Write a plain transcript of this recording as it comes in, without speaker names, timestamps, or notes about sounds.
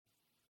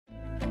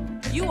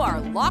You are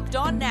Locked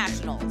On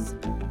Nationals,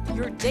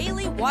 your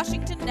daily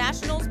Washington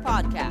Nationals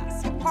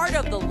podcast, part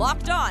of the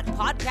Locked On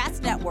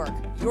Podcast Network,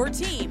 your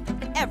team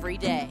every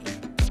day.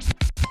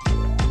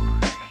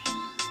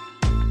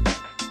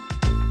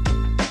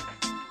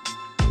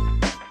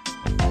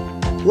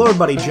 Hello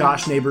everybody,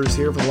 Josh Neighbors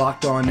here for the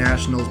Locked On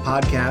Nationals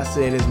podcast.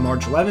 Today it is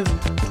March 11th,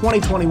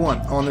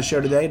 2021. On the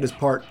show today, it is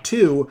part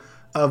 2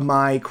 of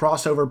my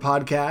crossover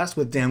podcast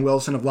with Dan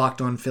Wilson of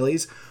Locked On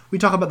Phillies. We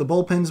talk about the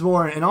bullpens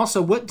more and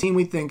also what team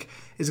we think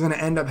is going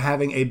to end up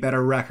having a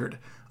better record.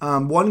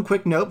 One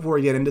quick note before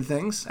we get into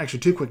things. Actually,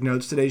 2 quick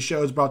notes. Today's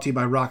show is brought to you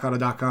by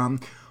RockAuto.com.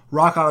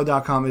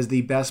 RockAuto.com is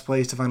the best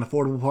place to find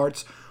affordable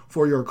parts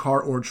for your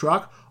car or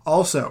truck.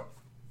 Also,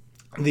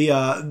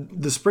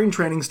 the spring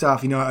training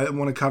stuff, I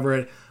want to cover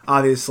it,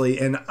 obviously.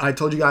 And I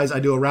told you guys I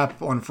do a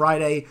wrap-up on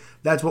Friday.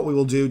 That's what we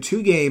will do.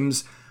 2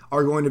 games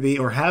are going to be,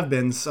 or have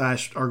been,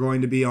 are going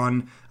to be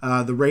on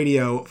the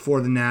radio for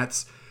the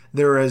Nats.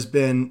 There has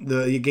been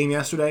the game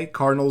yesterday,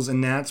 Cardinals and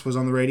Nats, was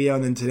on the radio.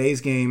 And then today's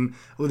game,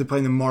 they're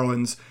playing the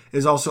Marlins,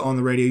 is also on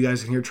the radio. You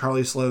guys can hear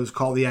Charlie Slows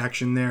call the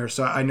action there.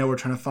 So I know we're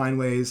trying to find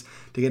ways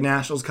to get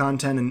Nationals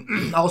content.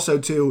 And also,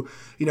 too,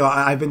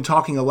 I've been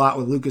talking a lot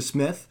with Lucas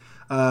Smith,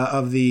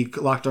 of the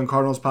Locked On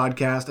Cardinals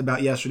podcast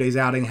about yesterday's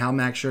outing, how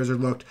Max Scherzer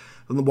looked,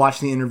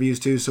 watching the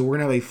interviews too. So we're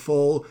going to have a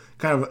full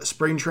kind of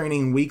spring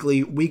training week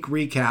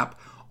recap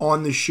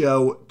on the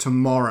show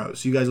tomorrow.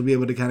 So you guys will be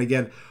able to kind of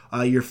get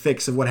your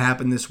fix of what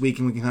happened this week,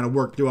 and we can kind of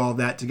work through all of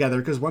that together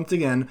because, once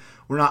again,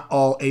 we're not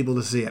all able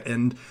to see it.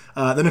 And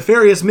the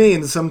nefarious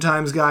means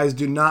sometimes, guys,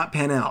 do not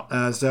pan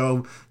out.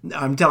 So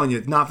I'm telling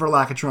you, not for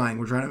lack of trying.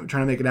 We're trying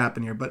to make it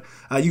happen here. But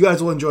you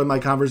guys will enjoy my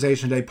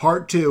conversation today,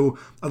 part 2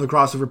 of the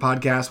crossover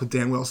podcast with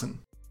Dan Wilson.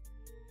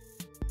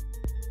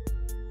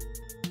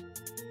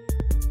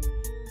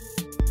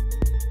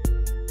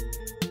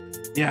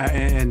 Yeah,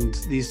 and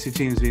these 2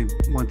 teams,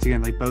 once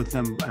again, like both of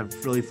them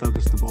have really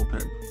focused the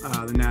bullpen.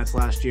 The Nats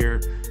last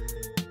year,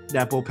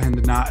 that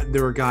bullpen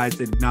there were guys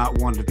that did not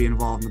want to be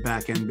involved in the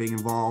back end being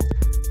involved.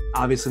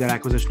 Obviously, that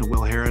acquisition of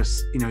Will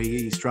Harris,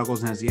 he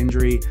struggles and has the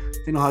injury.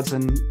 Daniel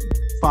Hudson,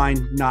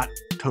 fine, not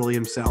totally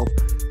himself.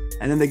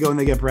 And then they go and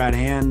they get Brad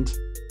Hand.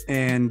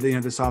 And,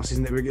 this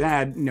offseason they were going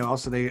to add,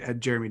 also they had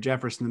Jeremy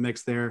Jefferson in the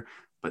mix there,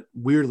 but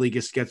weirdly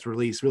just gets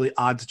released. Really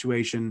odd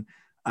situation.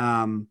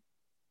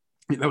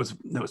 That was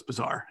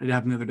bizarre. It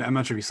happened the other day. I'm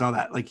not sure if you saw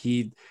that.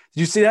 Did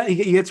you see that?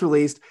 He gets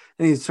released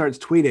and he starts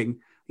tweeting.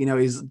 He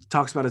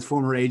talks about his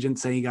former agent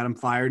saying he got him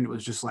fired, and it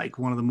was just like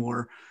one of the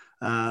more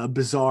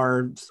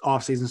bizarre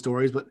offseason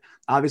stories. But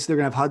obviously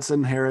they're gonna have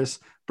Hudson, Harris,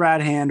 Brad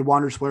Hand,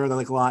 Wander Swear, they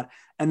like a lot.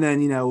 And then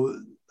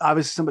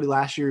obviously somebody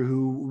last year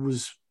who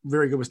was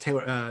very good was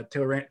Tanner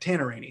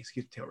Rainey.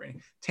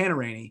 Tanner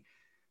Rainey.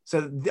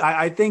 So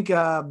I think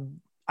the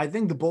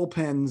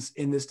bullpens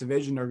in this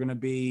division are going to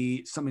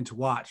be something to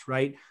watch,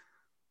 right?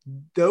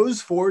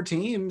 Those 4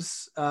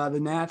 teams, the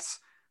Nats,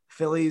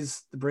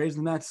 Phillies, the Braves,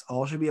 and the Mets,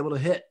 all should be able to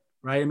hit,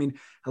 right? I mean,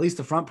 at least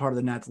the front part of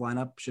the Nats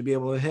lineup should be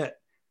able to hit.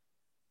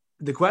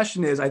 The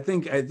question is, I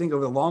think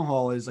over the long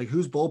haul is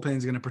whose bullpen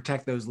is going to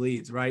protect those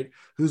leads, right?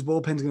 Whose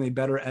bullpen is going to be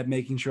better at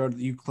making sure that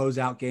you close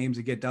out games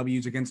and get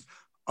W's against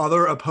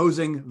other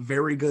opposing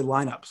very good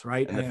lineups,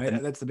 right?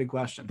 That's the big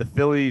question. The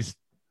Phillies,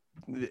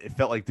 it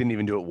felt like didn't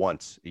even do it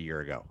once a year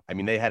ago. I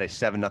mean, they had a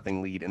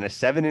 7-0 lead in a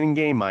 7-inning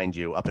game, mind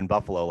you, up in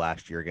Buffalo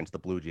last year against the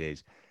Blue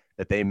Jays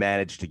that they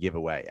managed to give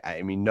away.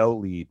 I mean, no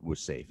lead was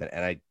safe.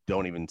 And I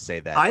don't even say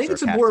that. I think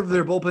it's important for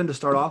their bullpen to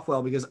start off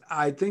well, because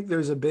I think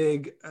there's a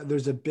big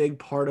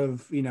part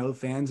of,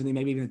 fans and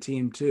maybe even the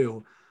team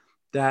too,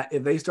 that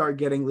if they start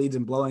getting leads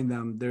and blowing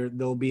them,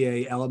 there'll be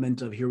a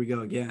element of here we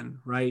go again.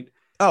 Right.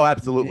 Oh,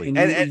 absolutely.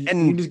 And you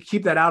need to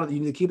keep that out of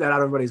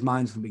everybody's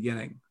minds from the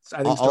beginning.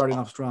 I think starting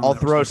off strong. I'll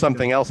throw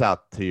something else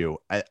out to you.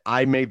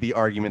 I made the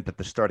argument that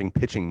the starting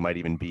pitching might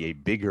even be a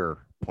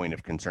bigger point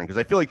of concern, because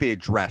I feel like they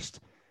addressed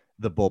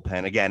the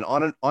bullpen again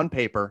on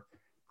paper.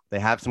 They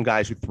have some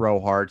guys who throw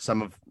hard.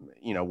 Some of,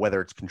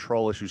 whether it's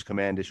control issues,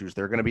 command issues,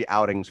 there are going to be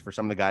outings for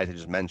some of the guys I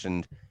just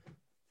mentioned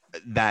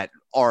that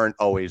aren't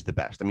always the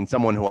best. I mean,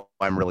 someone who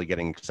I'm really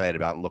getting excited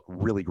about and looked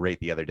really great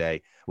the other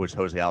day was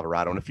Jose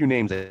Alvarado, and a few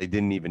names I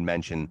didn't even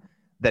mention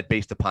that,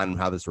 based upon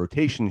how this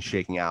rotation is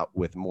shaking out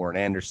with Moore and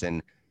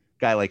Anderson,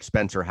 guy like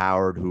Spencer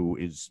Howard, who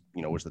is,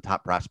 was the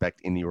top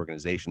prospect in the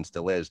organization,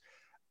 still is.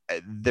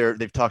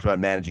 They've talked about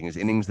managing his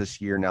innings this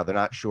year. Now they're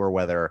not sure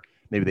whether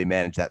maybe they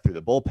manage that through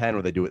the bullpen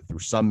or they do it through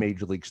some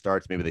major league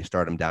starts. Maybe they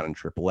start him down in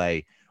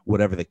AAA,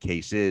 whatever the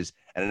case is.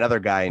 And another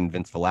guy in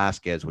Vince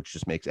Velasquez, which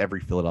just makes every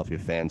Philadelphia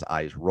fan's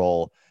eyes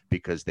roll,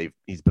 because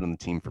he's been on the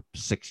team for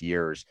 6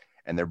 years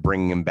and they're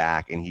bringing him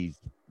back, and he's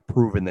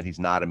proven that he's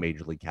not a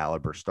major league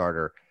caliber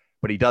starter,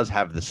 but he does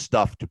have the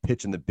stuff to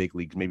pitch in the big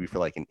leagues, maybe for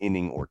like an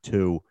inning or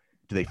 2.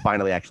 Do they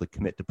finally actually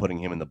commit to putting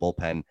him in the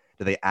bullpen?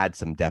 Do they add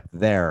some depth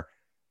there?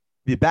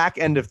 The back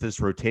end of this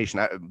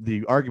rotation,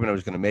 the argument I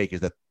was going to make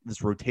is that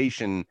this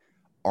rotation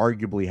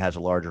arguably has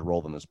a larger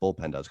role than this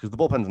bullpen does, because the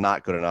bullpen's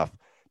not good enough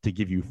to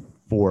give you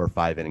 4 or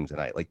 5 innings a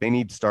night. Like, they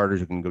need starters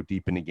who can go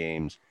deep into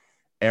games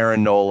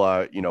Aaron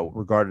Nola,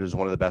 regarded as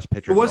one of the best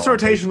pitchers. What's the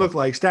rotation look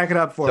like? Stack it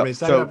up for me.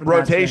 So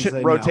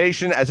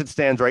rotation as it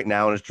stands right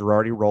now, and as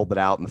Girardi rolled it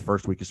out in the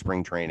first week of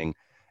spring training,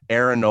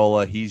 Aaron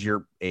Nola, he's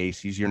your ace.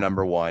 He's your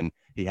number one.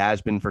 He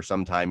has been for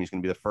some time. He's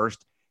going to be the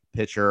first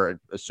pitcher,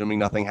 assuming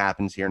nothing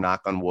happens here,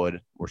 knock on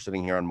wood. We're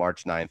sitting here on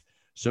March 9th.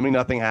 Assuming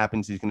nothing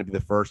happens, he's going to be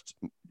the first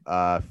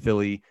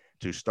Philly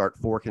to start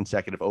 4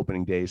 consecutive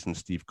opening days since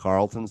Steve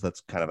Carlton's.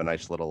 That's kind of a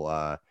nice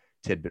little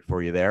tidbit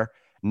for you there.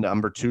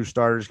 Number 2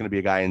 starter is going to be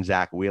a guy in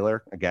Zach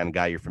Wheeler. Again, a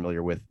guy you're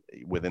familiar with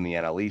within the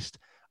NL East.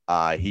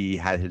 He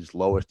had his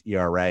lowest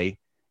ERA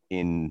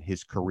in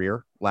his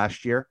career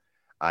last year.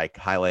 I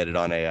highlighted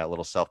on a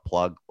little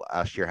self-plug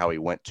last year how he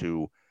went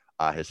to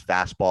his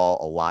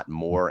fastball a lot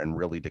more and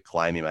really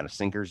declined the amount of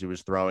sinkers he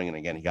was throwing. And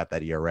again, he got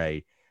that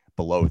ERA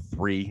below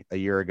 3 a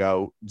year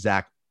ago.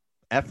 Zach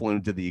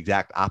Eflin did the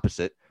exact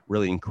opposite,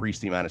 really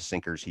increased the amount of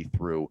sinkers he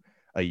threw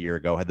a year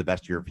ago, had the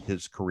best year of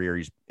his career.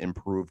 He's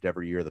improved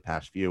every year the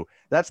past few.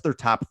 That's their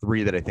top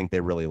 3 that I think they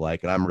really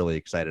like, and I'm really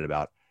excited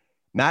about.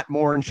 Matt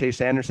Moore and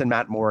Chase Anderson.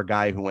 Matt Moore, a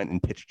guy who went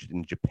and pitched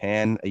in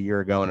Japan a year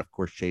ago, and of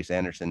course Chase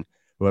Anderson,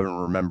 who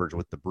everyone remembers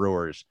with the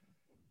Brewers.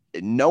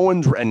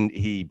 And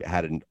he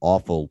had an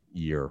awful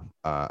year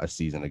a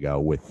season ago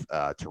with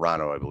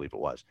Toronto, I believe it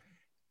was.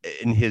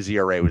 And his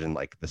ERA was in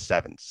like the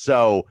 7s.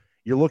 So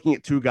you're looking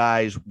at 2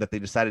 guys that they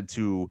decided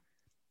to,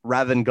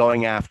 rather than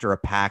going after a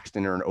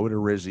Paxton or an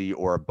Odorizzi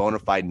or a bona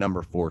fide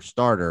number 4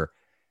 starter,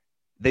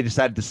 they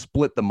decided to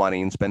split the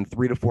money and spend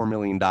 $3 to $4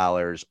 million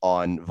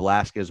on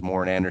Velasquez,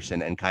 Moore, and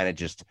Anderson, and kind of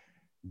just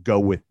go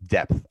with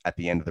depth at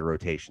the end of the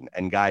rotation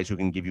and guys who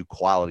can give you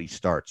quality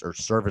starts or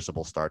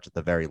serviceable starts at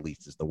the very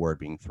least is the word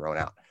being thrown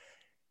out.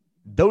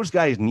 Those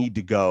guys need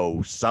to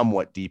go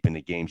somewhat deep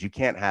into games. You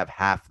can't have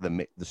half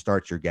the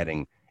starts you're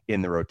getting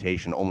in the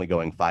rotation only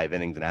going 5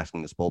 innings and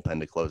asking this bullpen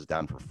to close it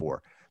down for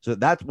 4. So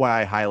that's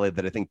why I highlighted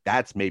that. I think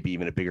that's maybe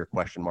even a bigger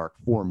question mark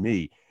for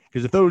me,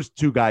 because if those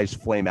 2 guys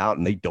flame out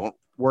and they don't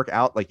work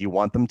out like you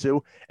want them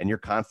to, and you're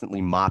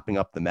constantly mopping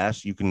up the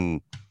mess, you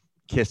can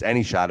kiss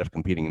any shot of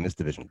competing in this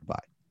division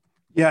goodbye.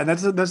 Yeah,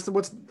 that's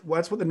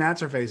what the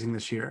Nats are facing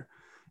this year.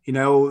 You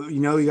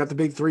got the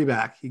big 3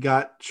 back. You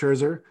got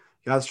Scherzer,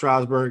 you got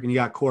Strasburg, and you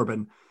got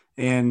Corbin.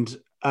 And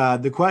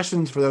the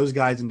questions for those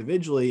guys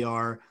individually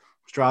are: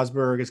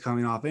 Strasburg is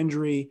coming off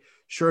injury.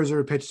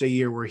 Scherzer pitched a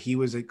year where he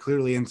was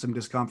clearly in some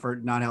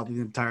discomfort, not healthy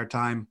the entire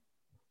time.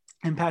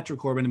 And Patrick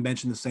Corbin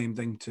mentioned the same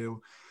thing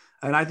too.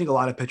 And I think a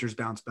lot of pitchers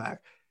bounce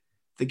back.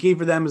 The key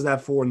for them is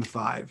that 4 and the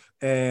 5.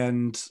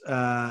 And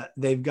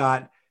they've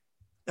got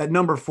at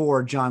number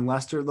 4, John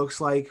Lester, it looks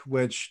like,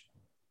 which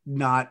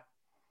I've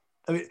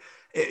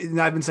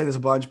been saying this a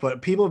bunch,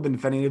 but people have been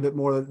defending it a bit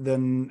more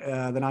than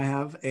I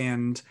have.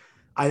 And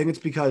I think it's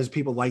because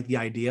people like the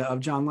idea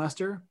of John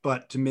Lester.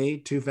 But to me,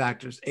 2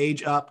 factors: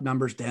 age up,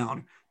 numbers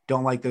down.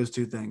 Don't like those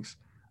 2 things.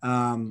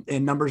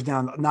 And numbers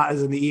down, not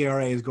as in the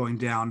ERA is going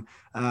down.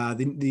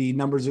 The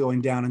numbers are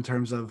going down in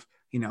terms of,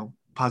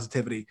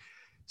 positivity.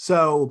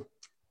 So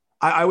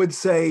I would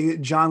say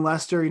John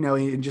Lester,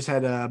 he just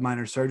had a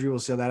minor surgery. We'll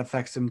see how that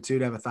affects him too,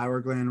 to have a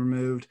thyroid gland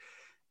removed.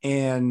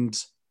 And,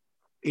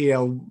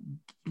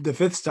 the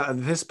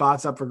fifth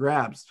spot's up for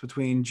grabs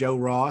between Joe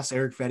Ross,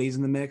 Eric Fetty's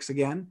in the mix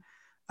again.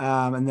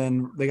 And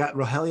then they got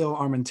Rogelio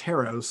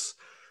Armenteros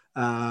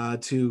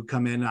to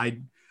come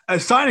in.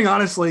 Signing,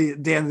 honestly,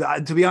 Dan,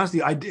 to be honest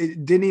with you,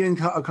 it didn't even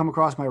come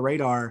across my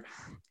radar.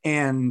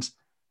 And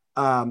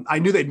I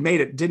knew they'd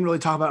made it. Didn't really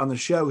talk about it on the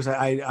show because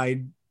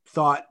I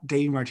thought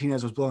Dave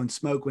Martinez was blowing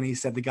smoke when he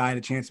said the guy had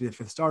a chance to be the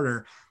 5th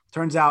starter.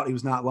 Turns out he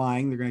was not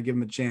lying. They're going to give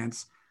him a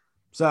chance.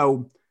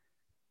 So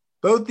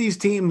both these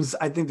teams,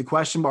 I think the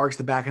question marks,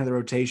 the back end of the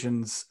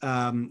rotations,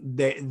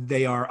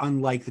 they are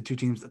unlike the 2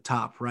 teams at the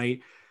top,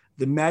 right?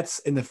 The Mets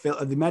and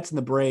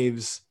the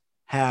Braves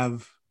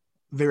have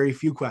very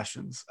few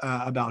questions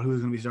about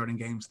who's going to be starting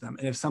games for them.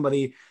 And if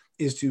somebody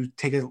is to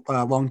take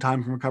a long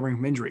time from recovering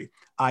from injury,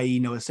 i.e.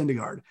 Noah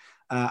Syndergaard,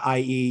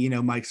 i.e.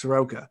 Mike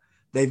Soroka,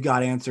 they've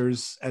got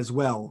answers as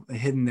well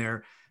hidden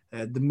there.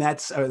 The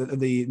Nats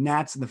and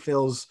the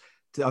Phils,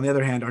 on the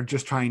other hand, are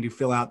just trying to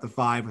fill out the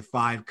 5 with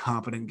 5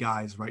 competent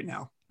guys right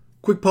now.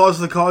 Quick pause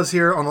for the cause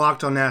here on the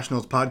Locked On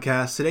Nationals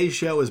podcast. Today's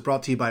show is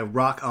brought to you by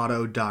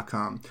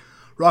RockAuto.com.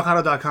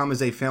 RockAuto.com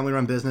is a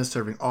family-run business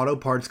serving auto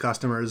parts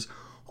customers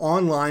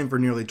online for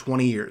nearly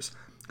 20 years.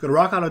 Go to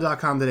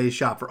RockAuto.com today to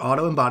shop for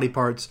auto and body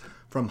parts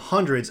from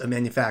hundreds of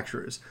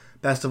manufacturers.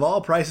 Best of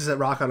all, prices at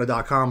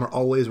RockAuto.com are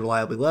always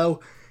reliably low,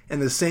 and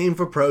the same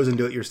for pros and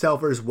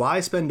do-it-yourselfers.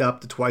 Why spend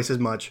up to twice as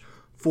much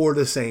for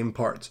the same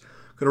parts?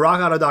 Go to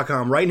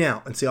RockAuto.com right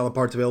now and see all the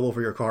parts available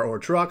for your car or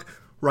truck.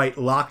 Right,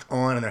 Locked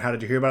On in their How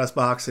Did You Hear About Us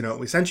box. They know what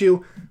we sent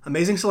you.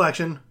 Amazing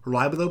selection,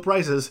 reliably low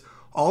prices,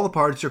 all the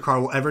parts your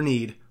car will ever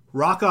need.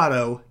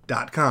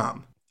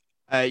 RockAuto.com.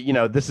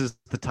 This is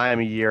the time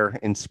of year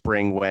in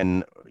spring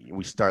when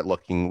we start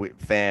looking,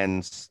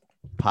 fans,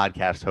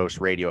 podcast hosts,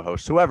 radio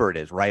hosts, whoever it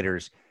is,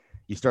 writers,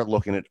 you start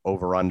looking at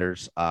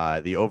over-unders.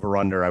 The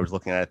over-under I was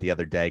looking at it the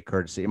other day,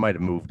 courtesy, it might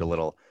have moved a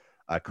little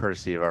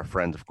courtesy of our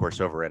friends, of course,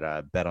 over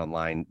at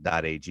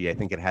betonline.ag. I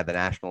think it had the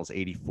Nationals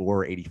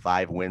 84,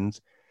 85 wins.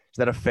 Is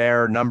that a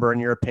fair number in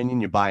your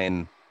opinion? You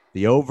buying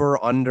the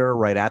over, under,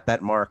 right at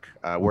that mark?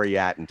 Where are you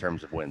at in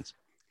terms of wins?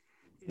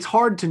 It's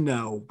hard to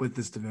know with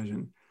this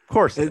division. Of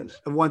course it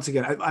is. Once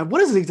again,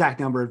 what is the exact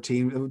number of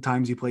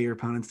times you play your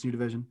opponents in your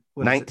division?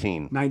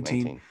 19.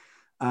 19.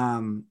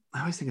 I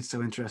always think it's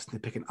so interesting to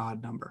pick an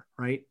odd number,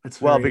 right?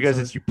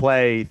 Because you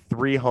play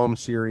 3 home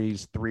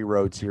series, 3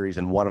 road series,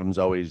 and one of them's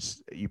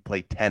always you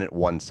play 10 at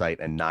one site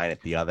and 9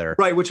 at the other.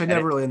 Right, which I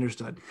never really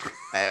understood.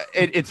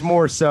 It's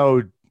more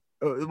so.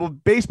 Well,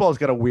 baseball's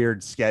got a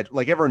weird schedule.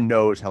 Like everyone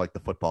knows how like the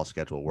football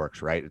schedule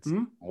works, right? It's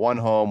one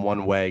home,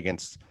 one way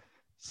against,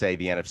 say,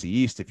 the NFC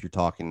East. If you're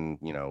talking,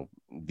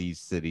 these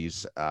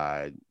cities,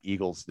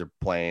 Eagles, they're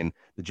playing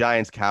the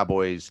Giants,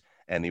 Cowboys,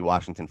 and the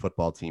Washington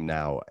football team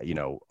now,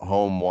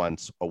 home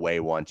once, away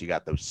once. You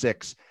got those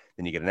 6.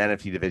 Then you get an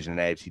NFC division, an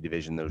AFC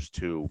division, those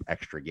 2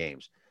 extra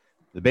games.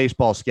 The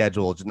baseball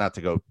schedule, just not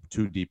to go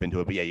too deep into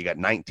it, but yeah, you got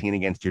 19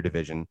 against your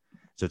division.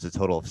 So it's a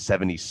total of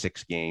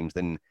 76 games.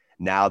 Then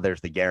now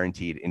there's the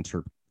guaranteed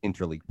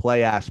interleague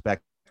play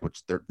aspect,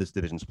 which this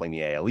division's playing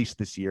the AL East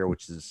this year,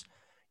 which is,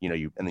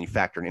 and then you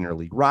factor in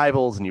interleague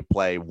rivals and you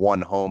play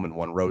 1 home and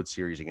 1 road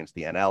series against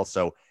the NL.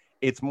 So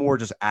it's more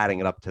just adding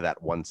it up to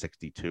that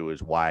 162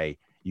 is why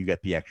you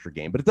get the extra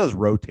game, but it does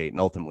rotate and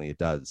ultimately it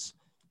does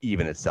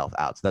even itself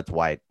out. So that's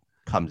why it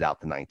comes out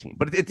to 19,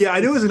 but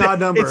I knew it was an odd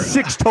number. It's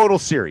 6 total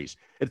series.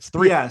 It's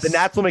 3. Yes. The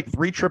Nats will make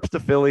 3 trips to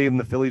Philly and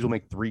the Phillies will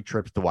make 3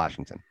 trips to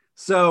Washington.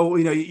 So,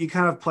 you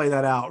kind of play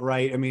that out,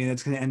 right? I mean,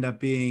 it's going to end up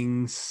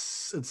being,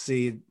 let's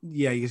see.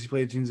 Yeah, you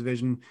play the team's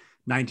division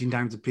 19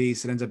 times a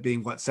piece. It ends up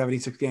being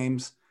 76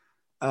 games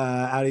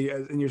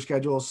in your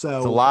schedule. So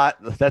it's a lot.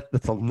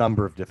 That's a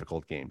number of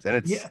difficult games, and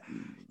it's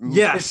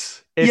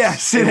yes, it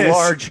is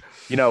large.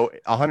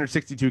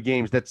 162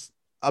 games. That's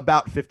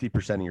about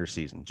 50% of your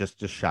season, just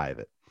shy of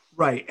it.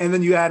 Right, and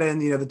then you add in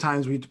the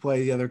times we have to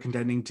play the other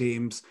contending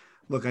teams.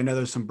 Look, I know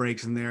there's some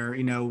breaks in there.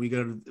 We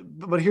go to,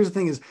 but here's the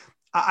thing: is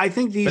I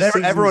think these.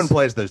 But everyone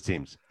plays those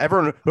teams.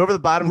 Everyone, whoever the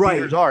bottom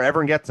feeders are,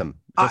 everyone gets them.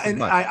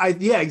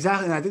 Yeah,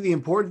 exactly. And I think the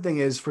important thing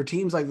is for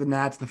teams like the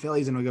Nats, the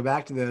Phillies, and we'll go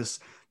back to this,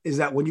 is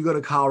that when you go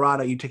to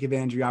Colorado, you take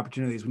advantage of your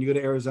opportunities. When you go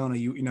to Arizona,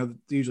 they're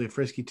usually a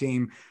frisky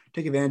team,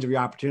 take advantage of your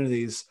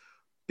opportunities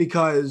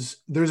because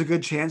there's a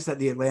good chance that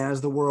the Atlantas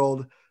of the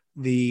world,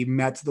 the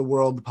Mets of the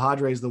world, the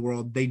Padres of the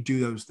world, they do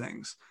those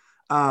things.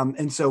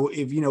 And so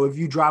if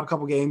you drop a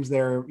couple games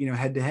there,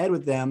 head to head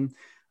with them,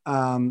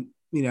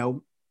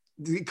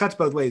 it cuts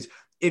both ways.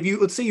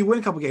 Let's say you win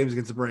a couple games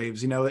against the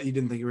Braves, that you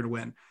didn't think you were going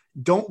to win.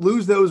 Don't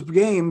lose those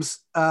games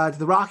to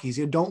the Rockies.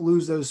 Don't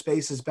lose those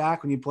spaces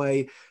back when you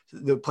play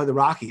the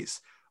Rockies,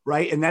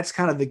 right? And that's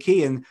kind of the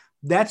key, and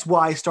that's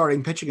why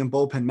starting pitching and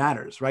bullpen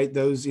matters, right?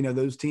 Those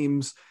those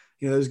teams,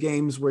 those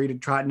games where you're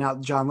trotting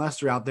out John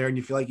Lester out there, and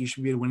you feel like you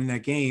should be winning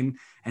that game,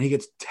 and he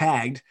gets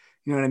tagged.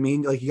 You know what I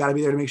mean? Like you got to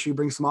be there to make sure you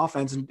bring some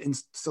offense and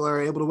still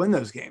are able to win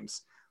those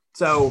games.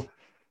 So.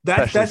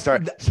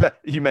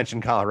 You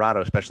mentioned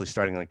Colorado, especially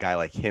starting a guy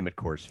like him at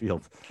Coors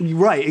Field.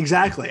 Right,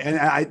 exactly,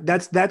 and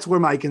that's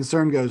where my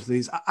concern goes to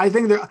these. I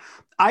think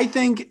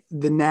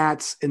the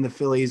Nats and the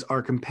Phillies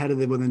are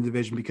competitive within the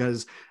division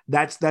because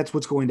that's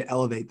what's going to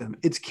elevate them.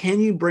 It's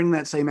can you bring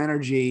that same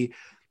energy?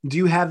 Do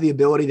you have the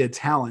ability, the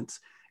talent,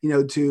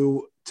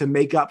 to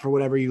make up for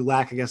whatever you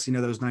lack? I guess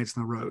those nights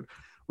on the road,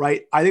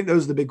 right? I think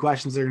those are the big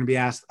questions that are going to be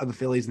asked of the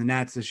Phillies and the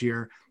Nats this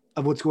year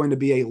of what's going to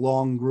be a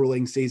long,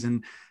 grueling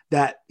season.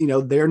 That,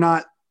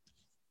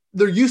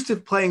 they're used to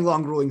playing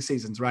long, grueling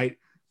seasons, right?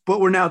 But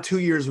we're now 2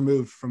 years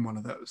removed from one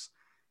of those.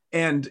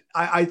 And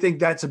I think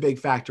that's a big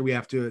factor we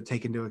have to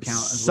take into account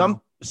as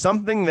well.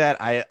 Something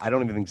that I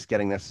don't even think is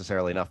getting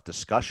necessarily enough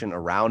discussion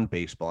around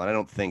baseball, and I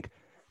don't think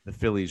the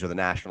Phillies or the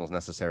Nationals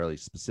necessarily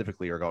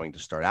specifically are going to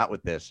start out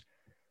with this.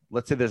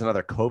 Let's say there's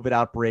another COVID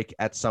outbreak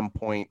at some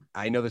point.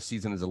 I know the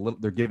season is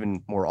they're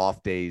given more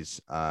off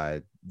days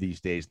these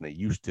days than they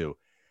used to.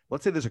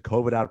 Let's say there's a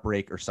COVID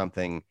outbreak or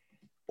something,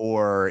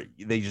 or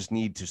they just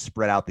need to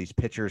spread out these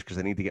pitchers because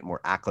they need to get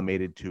more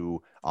acclimated to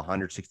a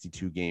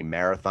 162-game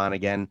marathon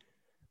again.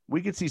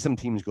 We could see some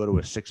teams go to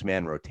a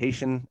 6-man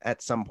rotation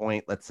at some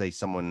point. Let's say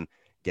someone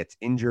gets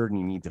injured and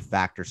you need to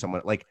factor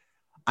someone. Like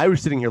I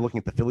was sitting here looking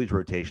at the Phillies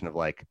rotation of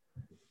okay,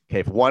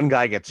 if one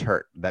guy gets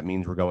hurt, that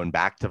means we're going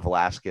back to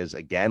Velasquez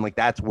again. Like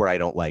that's where I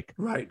don't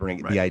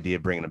the idea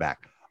of bringing it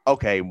back.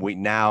 Okay,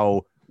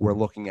 we're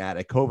looking at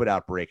a COVID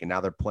outbreak and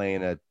now they're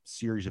playing a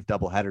series of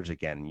doubleheaders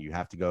again. You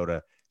have to go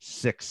to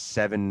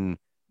 6-7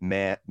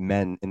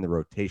 men in the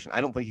rotation.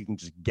 I don't think you can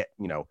just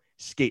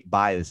skate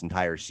by this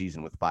entire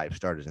season with 5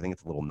 starters. I think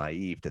it's a little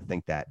naive to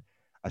think that,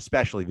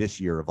 especially this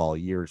year of all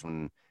years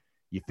when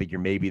you figure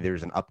maybe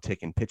there's an uptick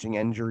in pitching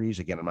injuries.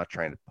 Again, I'm not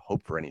trying to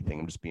hope for anything.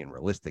 I'm just being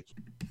realistic.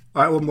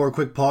 All right, one more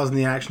quick pause in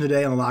the action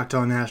today on the Locked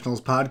On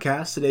Nationals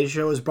podcast. Today's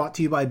show is brought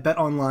to you by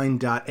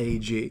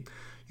betonline.ag.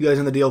 You guys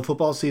know the deal.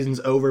 Football season's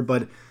over,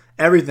 but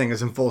everything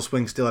is in full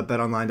swing still at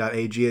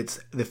betonline.ag. It's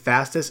the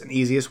fastest and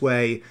easiest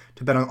way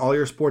to bet on all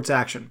your sports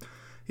action.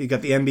 You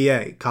got the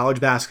NBA, college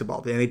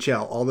basketball, the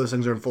NHL. All those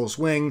things are in full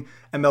swing.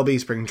 MLB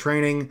spring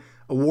training,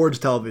 awards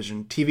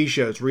television, TV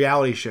shows,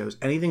 reality shows,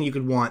 anything you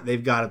could want,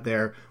 they've got it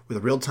there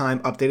with real-time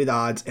updated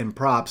odds and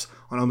props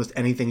on almost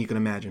anything you can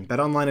imagine.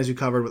 BetOnline has you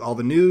covered with all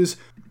the news,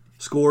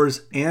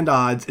 scores, and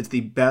odds. It's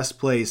the best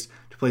place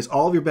to place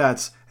all of your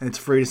bets, and it's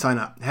free to sign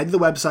up. Head to the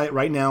website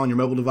right now on your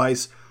mobile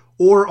device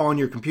or on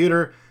your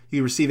computer.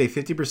 You receive a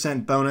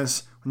 50%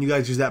 bonus when you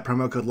guys use that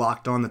promo code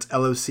LOCKEDON. That's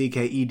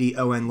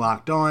LOCKEDON,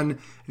 locked on.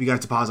 If you guys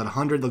deposit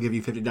 $100, they'll give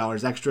you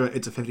 $50 extra.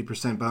 It's a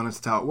 50% bonus.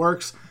 That's how it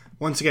works.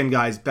 Once again,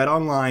 guys,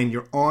 BetOnline,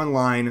 your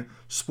online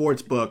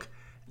sportsbook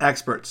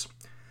experts.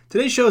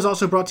 Today's show is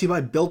also brought to you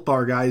by Built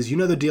Bar, guys. You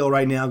know the deal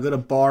right now. Go to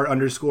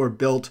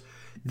bar_built.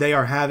 They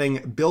are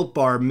having Built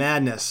Bar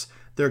Madness.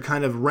 Their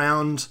kind of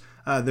rounds,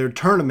 their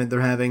tournament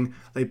they're having.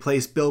 They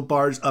place Built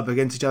Bars up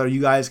against each other.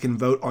 You guys can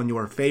vote on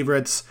your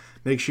favorites.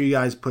 Make sure you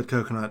guys put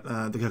the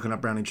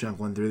coconut brownie chunk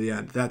one through the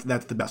end.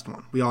 That's the best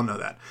one. We all know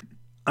that.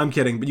 I'm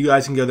kidding, but you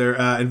guys can go there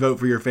and vote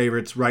for your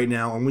favorites right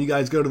now. And when you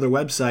guys go to their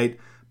website,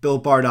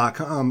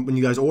 BuiltBar.com, when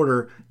you guys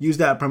order, use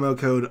that promo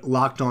code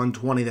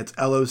LOCKEDON20. That's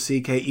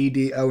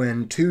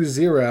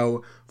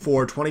LOCKEDON20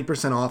 for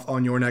 20% off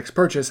on your next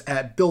purchase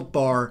at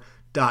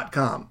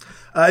BuiltBar.com.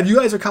 If you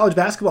guys are college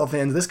basketball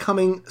fans, this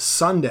coming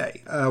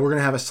Sunday, we're going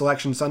to have a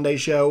Selection Sunday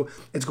show.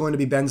 It's going to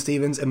be Ben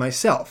Stevens and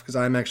myself, because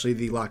I'm actually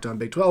the Locked On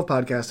Big 12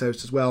 podcast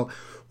host as well.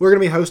 We're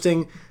going to be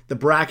hosting the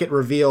bracket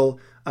reveal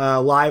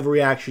live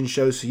reaction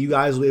show, so you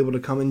guys will be able to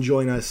come and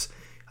join us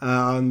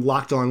on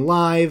Locked On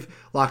Live.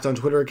 Locked On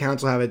Twitter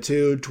accounts will have it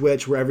too,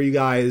 Twitch, wherever you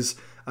guys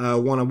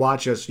want to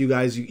watch us. You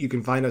guys, you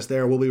can find us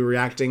there. We'll be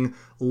reacting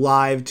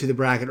live to the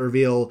bracket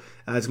reveal.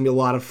 It's going to be a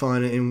lot of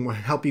fun, and we'll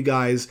help you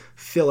guys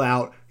fill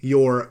out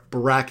your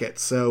bracket.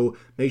 So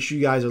make sure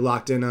you guys are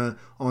locked in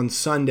on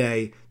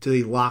Sunday to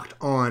the Locked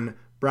On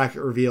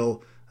bracket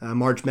reveal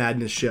March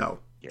Madness show.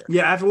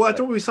 Yeah, after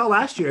what we saw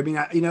last year. I mean,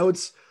 I've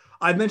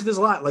mentioned this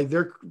a lot. Like,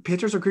 their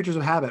pitchers are creatures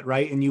of habit,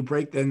 right?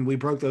 And we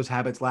broke those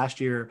habits last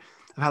year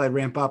of how they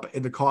ramp up,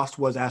 and the cost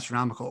was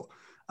astronomical.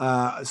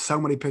 So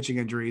many pitching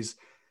injuries.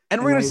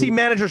 And we're going to see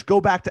managers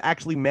go back to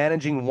actually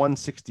managing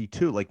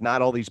 162, like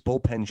not all these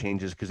bullpen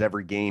changes because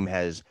every game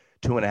has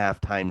 2.5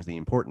 times the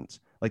importance.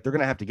 Like, they're going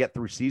to have to get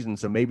through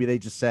seasons. So maybe they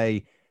just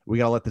say, we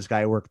got to let this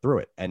guy work through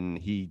it. And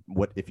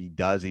if he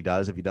does, he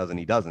does. If he doesn't,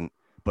 he doesn't.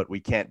 But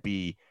we can't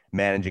be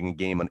managing a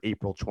game on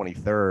April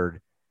 23rd.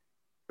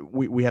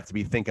 We have to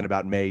be thinking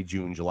about May,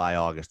 June, July,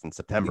 August, and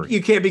September.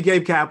 You can't be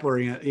Gabe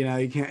Kapler.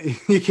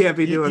 You can't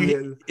be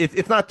doing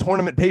it's not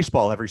tournament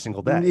baseball every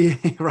single day.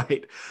 Yeah,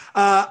 right.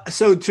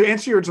 So to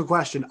answer your original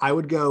question, I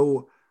would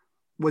go,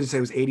 what did you say,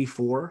 it was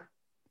 84?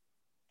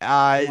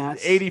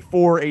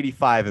 84,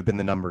 85 have been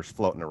the numbers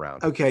floating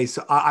around. Okay,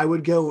 so I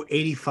would go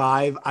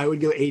 85. I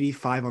would go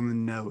 85 on the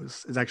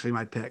nose is actually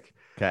my pick.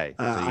 Okay,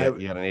 so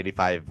you got an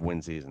 85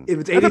 win season. If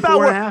it's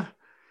 84 and a half.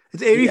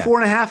 It's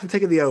 84 and a half. I'm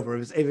taking the over.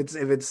 If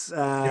it's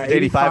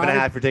 85 and a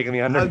half, you're taking the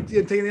under. I'm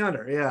taking the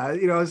under. Yeah,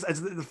 it's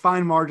the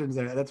fine margins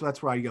there.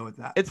 That's where I go with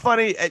that. It's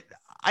funny.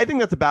 I think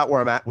that's about where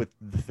I'm at with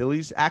the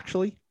Phillies.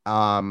 Actually,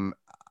 I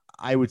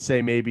would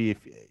say maybe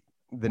if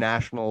the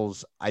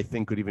Nationals, I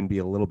think, could even be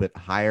a little bit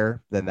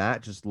higher than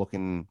that. Just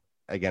looking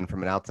again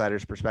from an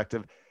outsider's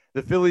perspective,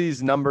 the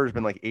Phillies number has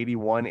been like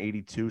 81,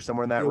 82,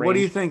 somewhere in that range. What do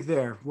you think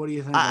there? What do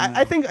you think?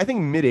 I think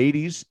mid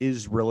 80s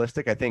is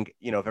realistic. I think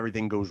if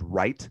everything goes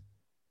right.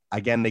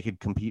 Again, they could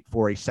compete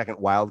for a second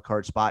wild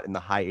card spot in the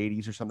high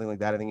 80s or something like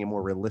that. I think it's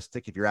more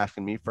realistic if you're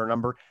asking me for a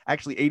number.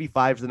 Actually,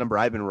 85 is the number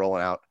I've been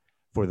rolling out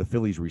for the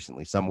Phillies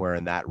recently, somewhere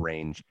in that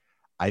range.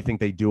 I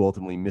think they do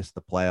ultimately miss the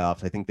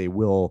playoffs. I think they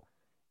will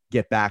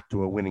get back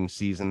to a winning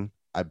season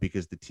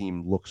because the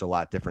team looks a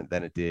lot different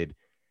than it did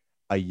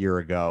a year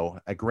ago.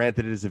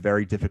 Granted, it is a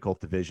very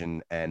difficult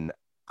division, and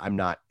I'm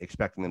not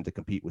expecting them to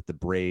compete with the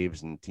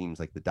Braves and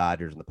teams like the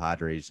Dodgers and the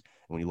Padres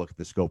when you look at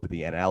the scope of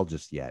the NL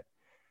just yet.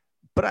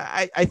 But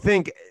I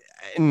think,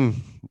 and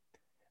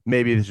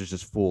maybe this is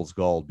just fool's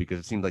gold because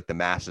it seems like the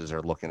masses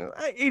are looking at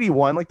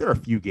 81. Like, there are a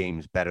few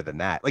games better than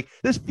that. Like,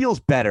 this feels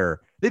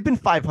better. They've been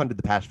 500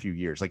 the past few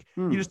years. Like,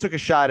 you just took a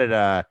shot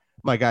at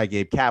my guy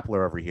Gabe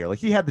Kapler over here. Like,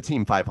 he had the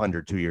team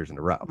 500 2 years in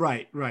a row.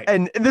 Right.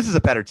 And this is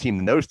a better team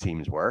than those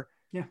teams were.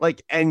 Yeah.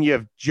 Like, and you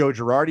have Joe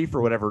Girardi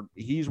for whatever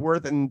he's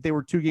worth, and they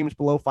were 2 games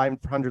below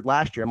 500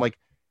 last year. I'm like,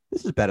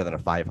 this is better than a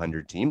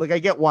 500 team. Like, I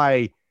get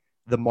why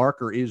the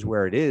marker is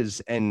where it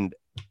is, and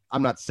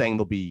I'm not saying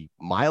they'll be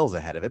miles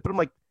ahead of it, but I'm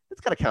like, it's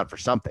got to count for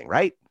something,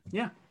 right?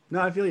 Yeah. No,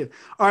 I feel you.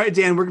 All right,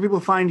 Dan, where can people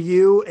find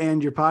you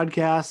and your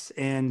podcasts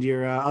and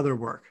your other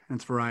work?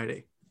 It's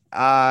variety.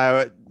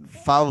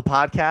 Follow the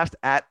podcast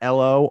at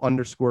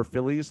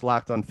LO_Phillies,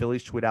 Locked On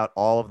Phillies. Tweet out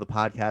all of the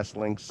podcast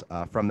links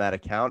from that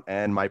account,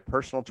 and my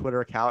personal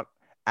Twitter account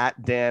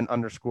at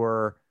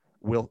Dan_Wilson4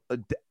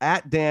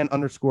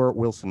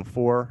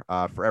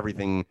 for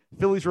everything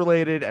Phillies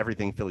related,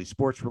 everything Philly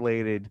sports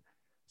related.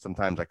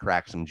 Sometimes I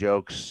crack some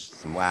jokes,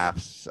 some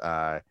laughs,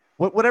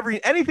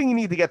 anything you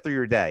need to get through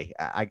your day.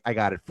 I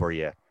got it for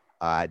you.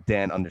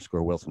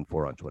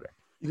 Dan_Wilson4 on Twitter.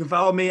 You can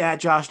follow me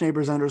at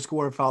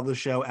 @JoshNeighbors_. Follow the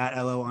show at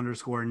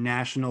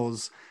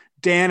LO_Nationals.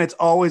 Dan, it's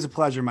always a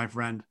pleasure, my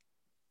friend.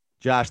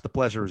 Josh, the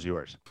pleasure is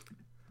yours.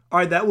 All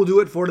right, that will do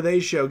it for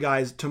today's show,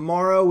 guys.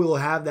 Tomorrow we will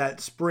have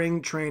that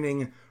spring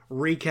training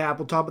recap.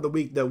 We'll talk about the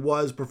week that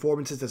was,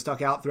 performances that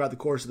stuck out throughout the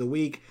course of the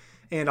week,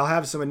 and I'll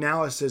have some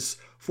analysis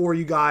for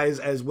you guys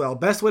as well.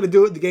 Best way to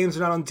do it, the games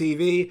are not on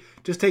TV.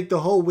 Just take the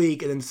whole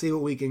week and then see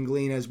what we can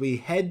glean as we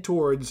head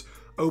towards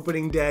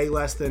opening day.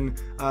 Less than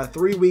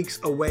 3 weeks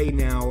away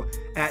now.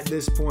 At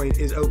this point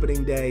is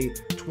opening day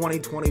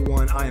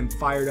 2021. I am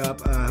fired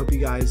up. I hope you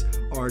guys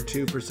are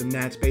too for some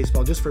Nats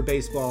baseball, just for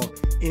baseball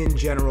in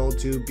general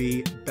to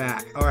be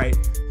back. All right,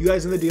 you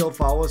guys know the deal.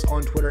 Follow us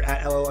on Twitter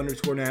at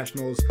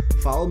LO_Nationals.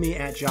 Follow me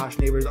at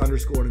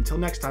JoshNeighbors_. And until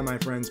next time, my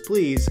friends,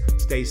 please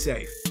stay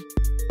safe.